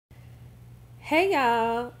Hey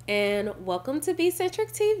y'all, and welcome to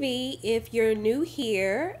B-Centric TV. If you're new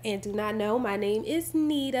here and do not know, my name is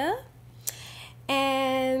Nita.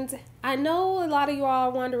 And I know a lot of you all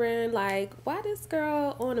are wondering, like, why this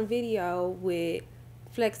girl on a video with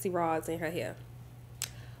flexi rods in her hair?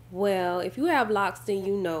 Well, if you have locks, then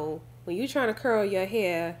you know when you're trying to curl your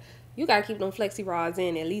hair, you gotta keep them flexi rods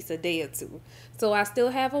in at least a day or two. So I still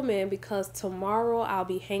have them in because tomorrow I'll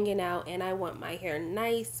be hanging out and I want my hair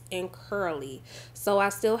nice and curly. So I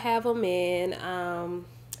still have them in, and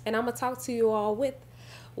I'm gonna talk to you all with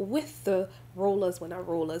the rollers,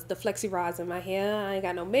 the flexi rods in my hair. I ain't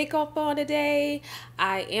got no makeup on today.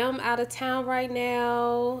 I am out of town right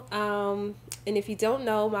now. And if you don't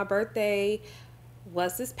know, my birthday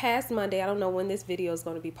was this past Monday. I don't know when this video is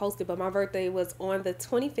going to be posted, but my birthday was on the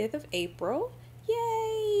 25th of April.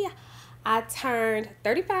 Yay! I turned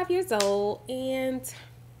 35 years old, and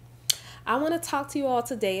I want to talk to you all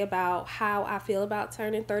today about how I feel about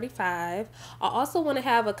turning 35. I also want to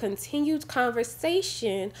have a continued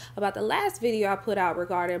conversation about the last video I put out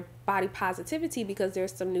regarding body positivity, because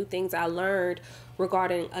there's some new things I learned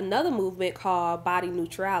regarding another movement called body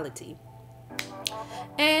neutrality.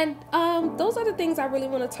 And those are the things I really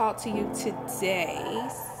want to talk to you today.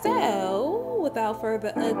 So, without further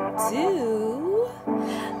ado,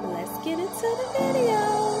 let's get into the video.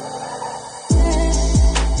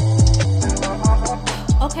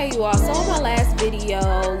 Okay, you all, so in my last video,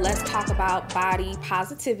 let's talk about body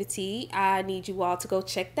positivity. I need you all to go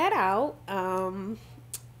check that out.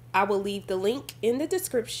 I will leave the link in the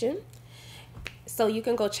description, so you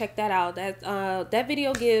can go check that out. That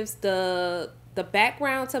video gives the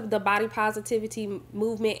background to the body positivity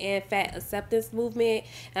movement and fat acceptance movement,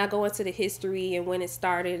 and I go into the history and when it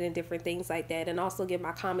started and different things like that, and also give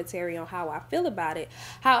my commentary on how I feel about it.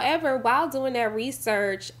 However, while doing that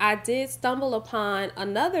research, I did stumble upon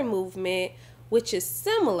another movement which is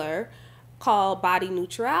similar, called body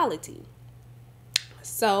neutrality.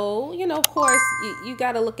 So, you know, of course, you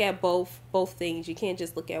got to look at both things. You can't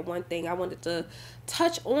just look at one thing. I wanted to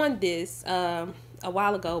touch on this a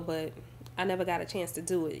while ago, but I never got a chance to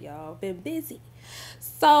do it, y'all. Been busy.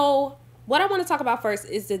 So what I want to talk about first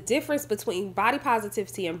is the difference between body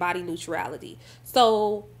positivity and body neutrality.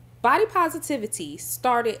 So body positivity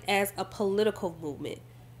started as a political movement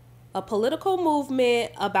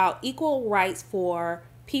about equal rights for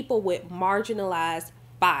people with marginalized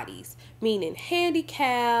bodies, meaning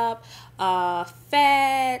handicap,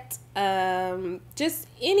 fat, just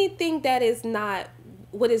anything that is not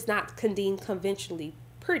what is not deemed conventionally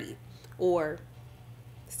pretty, or,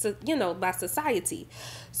 you know, by society.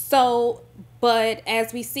 So, but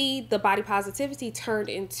as we see, the body positivity turned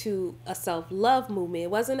into a self-love movement.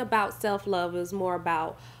 It wasn't about self-love. It was more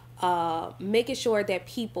about making sure that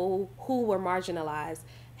people who were marginalized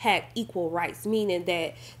had equal rights, meaning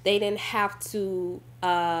that they didn't have to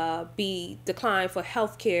be declined for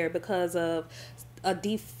health care because of a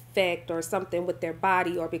defect or something with their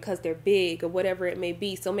body, or because they're big, or whatever it may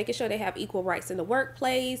be. So making sure they have equal rights in the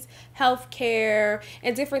workplace, health care,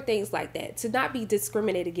 and different things like that, to not be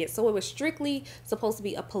discriminated against. So it was strictly supposed to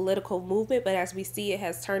be a political movement, but as we see, it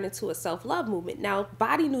has turned into a self-love movement. Now,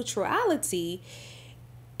 body neutrality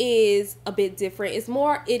is a bit different.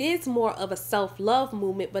 It is more of a self-love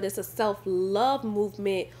movement, but it's a self-love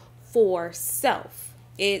movement for self.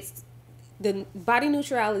 It's the body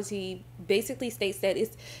neutrality basically states that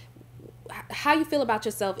it's how you feel about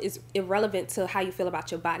yourself is irrelevant to how you feel about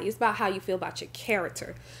your body. It's about how you feel about your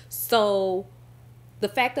character. So the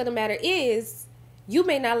fact of the matter is, you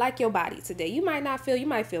may not like your body today. You might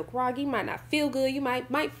feel groggy, you might not feel good, you might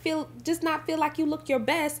just not feel like you look your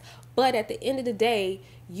best, but at the end of the day,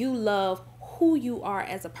 you love who you are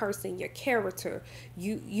as a person, your character.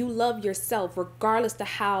 You love yourself regardless to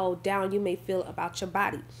how down you may feel about your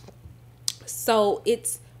body. So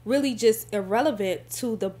it's really just irrelevant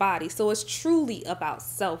to the body. So it's truly about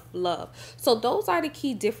self-love. So those are the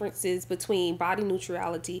key differences between body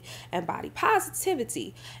neutrality and body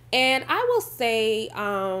positivity. And I will say,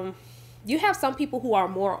 you have some people who are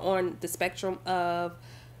more on the spectrum of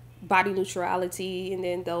body neutrality, and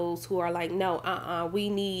then those who are like, no, we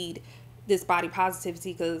need this body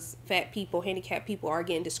positivity because fat people, handicapped people are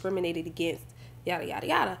getting discriminated against, yada, yada,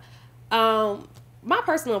 yada. My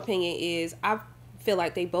personal opinion is I feel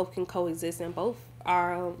like they both can coexist, and both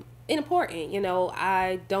are important. You know,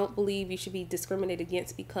 I don't believe you should be discriminated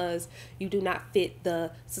against because you do not fit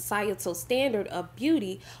the societal standard of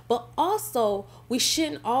beauty, but also we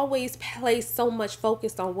shouldn't always place so much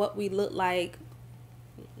focus on what we look like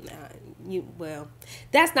well,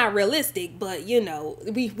 that's not realistic, but you know,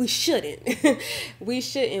 we shouldn't. We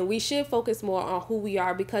shouldn't. We should focus more on who we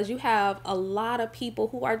are, because you have a lot of people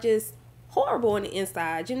who are just horrible on the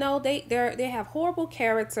inside. You know, they have horrible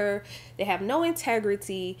character, they have no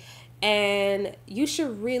integrity, and you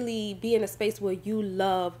should really be in a space where you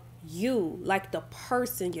love you, like the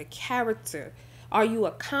person, your character. Are you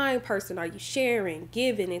a kind person? Are you sharing,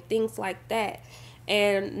 giving, and things like that?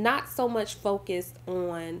 And not so much focused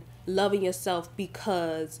on loving yourself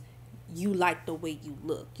because you like the way you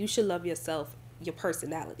look. You should love yourself, your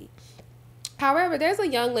personality. However, there's a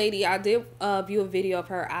young lady, I did view a video of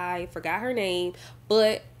her. I forgot her name,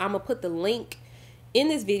 but I'm going to put the link in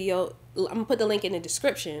this video. I'm going to put the link in the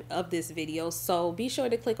description of this video. So be sure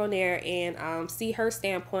to click on there and see her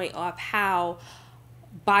standpoint of how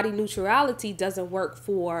body neutrality doesn't work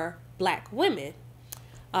for Black women.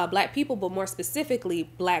 Black people, but more specifically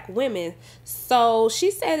Black women. So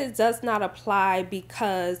she said it does not apply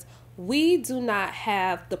because we do not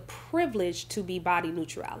have the privilege to be body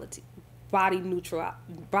neutral.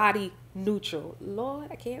 Lord,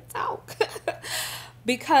 I can't talk.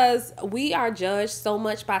 Because we are judged so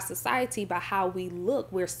much by society by how we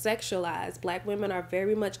look. We're sexualized. Black women are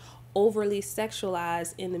very much overly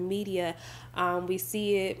sexualized in the media. We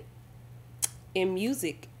see it in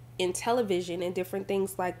music, in television, and different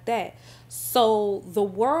things like that. So the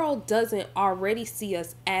world doesn't already see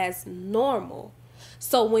us as normal.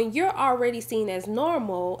 So when you're already seen as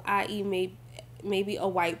normal, i.e. maybe a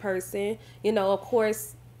white person, you know, of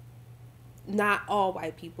course, not all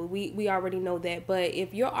white people, we already know that, but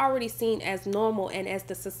if you're already seen as normal and as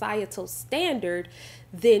the societal standard,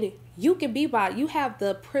 then you can be you have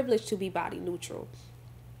the privilege to be body neutral.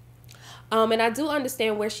 And I do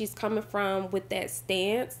understand where she's coming from with that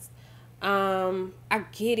stance. I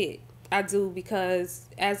get it. I do, because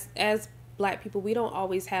as Black people, we don't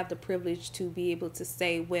always have the privilege to be able to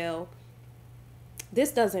say, well,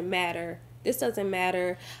 this doesn't matter. This doesn't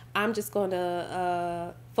matter. I'm just going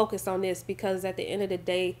to focus on this, because at the end of the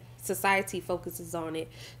day, society focuses on it.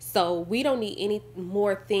 So we don't need any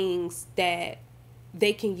more things that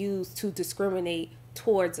they can use to discriminate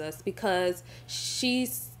towards us, because she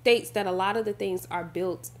states that a lot of the things are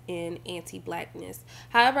built in anti-Blackness.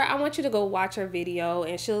 However, I want you to go watch her video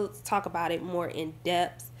and she'll talk about it more in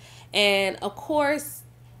depth. And of course,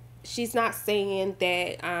 she's not saying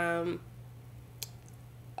that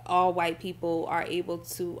all white people are able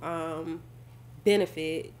to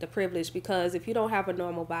benefit the privilege, because if you don't have a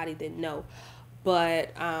normal body, then no. But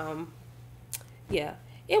yeah,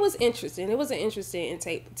 it was interesting. It was an interesting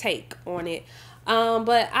take on it.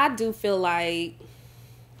 But I do feel like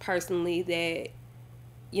personally that,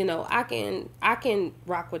 you know, I can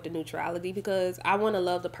rock with the neutrality, because I want to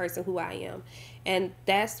love the person who I am. And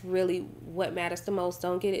that's really what matters the most.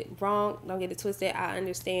 Don't get it wrong. Don't get it twisted. I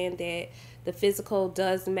understand that the physical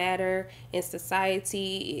does matter in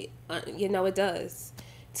society. You know, it does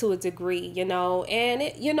to a degree, you know, and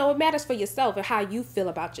it, you know, it matters for yourself and how you feel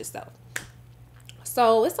about yourself.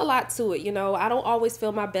 So it's a lot to it, you know. I don't always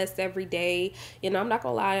feel my best every day. You know, I'm not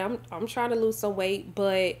gonna lie. I'm trying to lose some weight,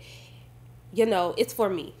 but you know, it's for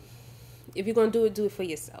me. If you're gonna do it for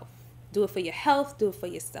yourself. Do it for your health. Do it for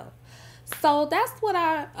yourself. So that's what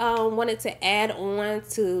I wanted to add on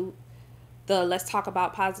to the Let's Talk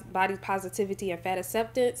About Body Positivity and Fat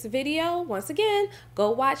Acceptance video. Once again,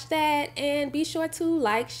 go watch that and be sure to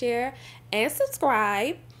like, share, and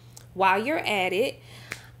subscribe while you're at it.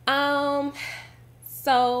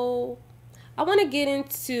 So I want to get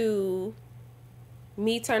into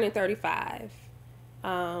me turning 35.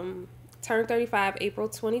 Turned 35 April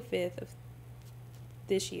 25th of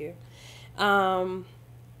this year. And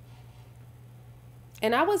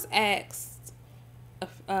I was asked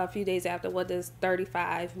a few days after, what does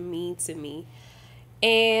 35 mean to me?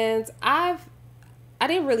 And I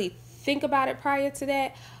didn't really think about it prior to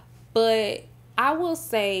that, but I will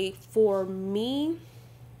say for me,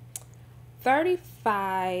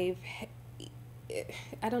 35,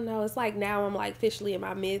 I don't know, it's like now I'm like officially in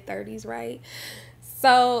my mid-30s, right?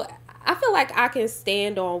 So I feel like I can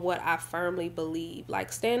stand on what I firmly believe,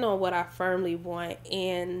 like stand on what I firmly want,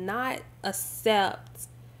 and not accept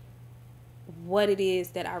what it is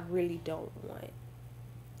that I really don't want.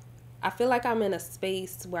 I feel like I'm in a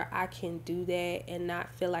space where I can do that and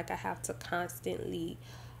not feel like I have to constantly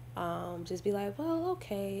just be like, well,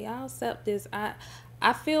 okay, I'll accept this.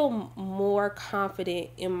 I feel more confident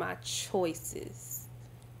in my choices.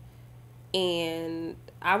 And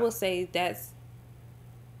I will say that's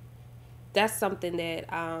something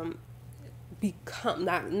that become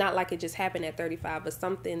not like it just happened at 35, but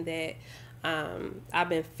something that I've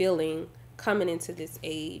been feeling coming into this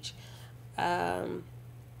age.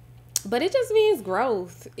 But it just means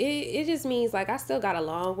growth. It just means like I still got a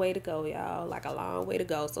long way to go, y'all. Like a long way to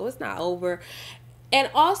go. So it's not over. And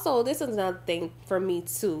also, this is another thing for me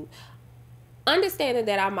too. Understanding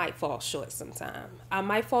that I might fall short sometime. I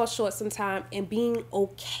might fall short sometime and being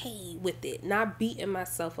okay with it. Not beating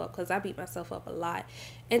myself up, because I beat myself up a lot.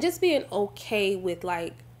 And just being okay with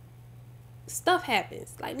like stuff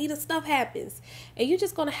happens. Like Nita, stuff happens. And you're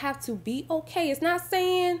just going to have to be okay. It's not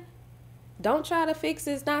saying don't try to fix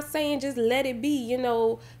it. It's not saying just let it be, you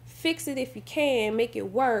know, fix it if you can, make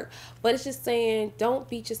it work. But it's just saying don't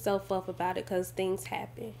beat yourself up about it, because things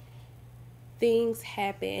happen. Things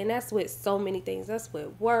happen. And that's with so many things. That's with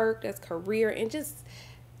work, that's career, and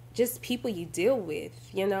just people you deal with,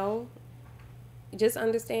 you know. Just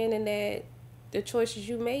understanding that the choices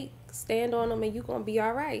you make, stand on them and you're going to be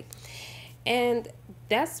all right. And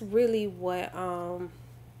that's really what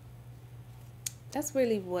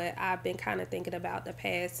I've been kind of thinking about the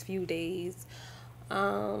past few days.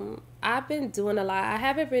 I've been doing a lot. I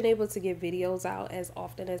haven't been able to get videos out as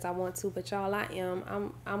often as I want to, but y'all,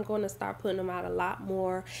 I'm going to start putting them out a lot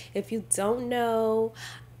more. If you don't know,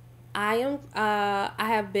 I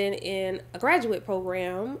have been in a graduate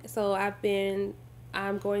program. So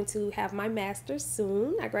I'm going to have my master's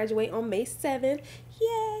soon. I graduate on May 7th.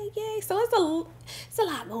 Yay. So it's a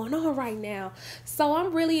lot going on right now. So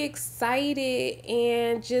I'm really excited,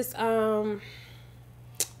 and just I'm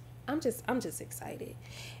just excited.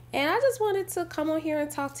 And I just wanted to come on here and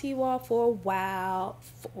talk to you all for a while.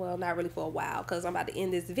 Well, not really for a while, because I'm about to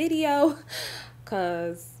end this video,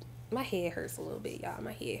 because my head hurts a little bit, y'all.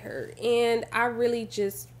 My head hurt. And I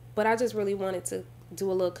just really wanted to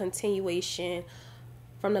do a little continuation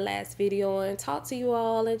from the last video and talk to you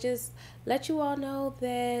all and just let you all know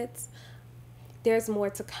that there's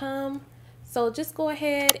more to come. So just go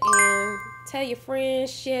ahead and tell your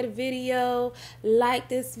friends, share the video, like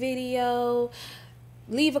this video,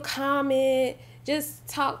 leave a comment, just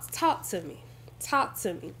talk to me. Talk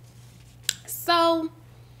to me. So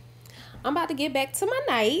I'm about to get back to my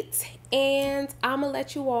night, and I'm gonna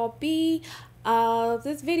let you all be.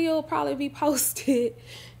 This video will probably be posted.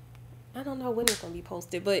 I don't know when it's gonna be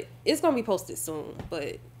posted, but it's gonna be posted soon.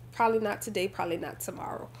 But probably not today, probably not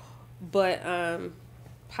tomorrow, but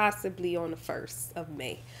possibly on the 1st of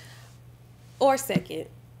May or 2nd.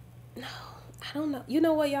 No, I don't know. You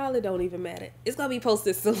know what, y'all? It don't even matter. It's gonna be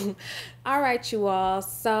posted soon. All right, you all.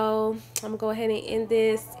 So I'm gonna go ahead and end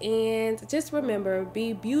this, and just remember,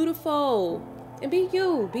 be beautiful and be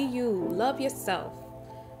you. Be you. Love yourself,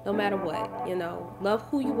 no matter what. You know, love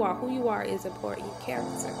who you are. Who you are is important. Your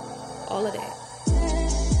character, all of that.